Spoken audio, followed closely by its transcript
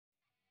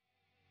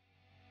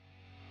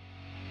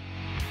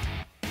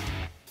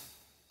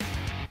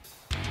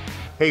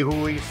Hey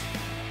Hoolies,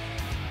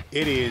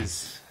 it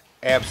is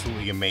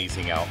absolutely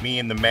amazing out. Me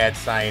and the mad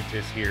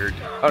scientist here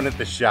down at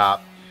the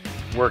shop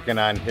working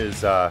on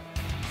his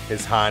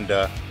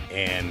Honda,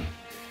 and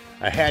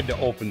I had to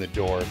open the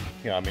door.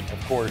 You know, I mean,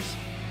 of course,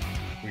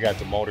 we got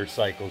the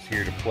motorcycles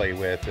here to play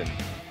with, and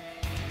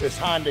this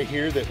Honda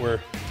here that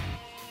we're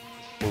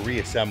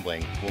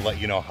reassembling. We'll let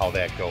you know how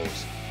that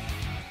goes.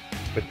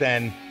 But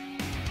then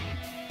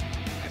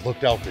I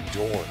looked out the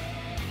door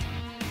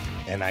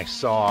and I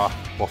saw,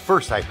 well,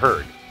 first I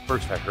heard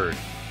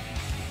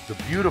the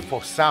beautiful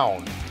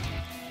sound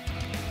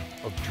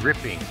of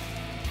dripping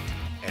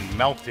and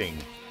melting.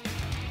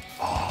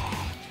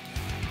 Oh,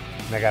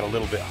 and I got a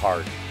little bit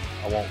hard,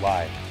 I won't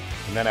lie.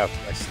 And then I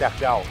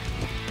stepped out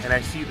and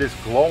I see this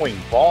glowing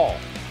ball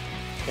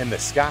in the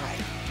sky.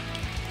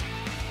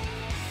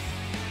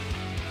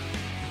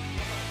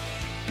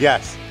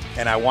 Yes,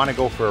 and I want to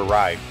go for a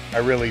ride. I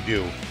really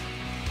do.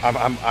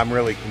 I'm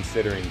really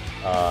considering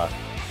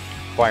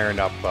firing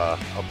up a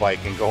bike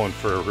and going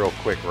for a real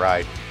quick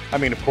ride. I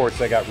mean, of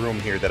course, I got room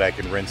here that I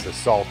can rinse the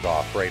salt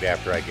off right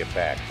after I get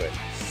back, but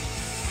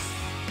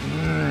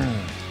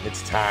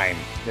it's time.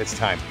 It's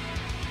time.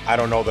 I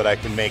don't know that I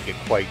can make it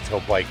quite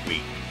till bike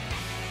week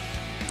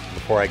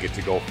before I get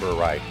to go for a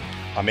ride.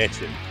 I'm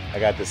itching. I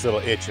got this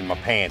little itch in my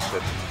pants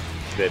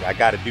that I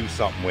got to do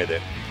something with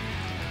it.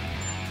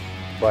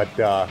 But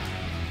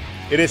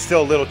it is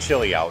still a little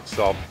chilly out,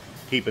 so I'm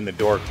keeping the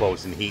door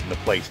closed and heating the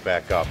place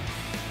back up.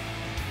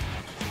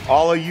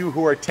 All of you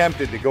who are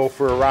tempted to go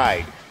for a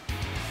ride,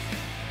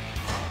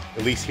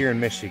 at least here in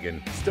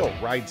Michigan, still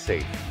ride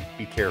safe,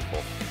 be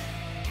careful.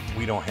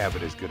 We don't have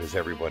it as good as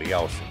everybody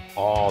else in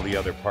all the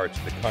other parts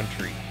of the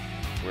country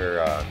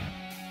where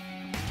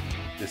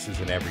this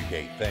is an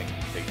everyday thing.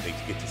 They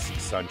get to see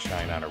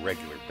sunshine on a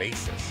regular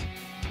basis.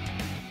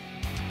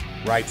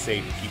 Ride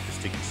safe, keep the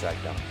sticky side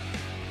down.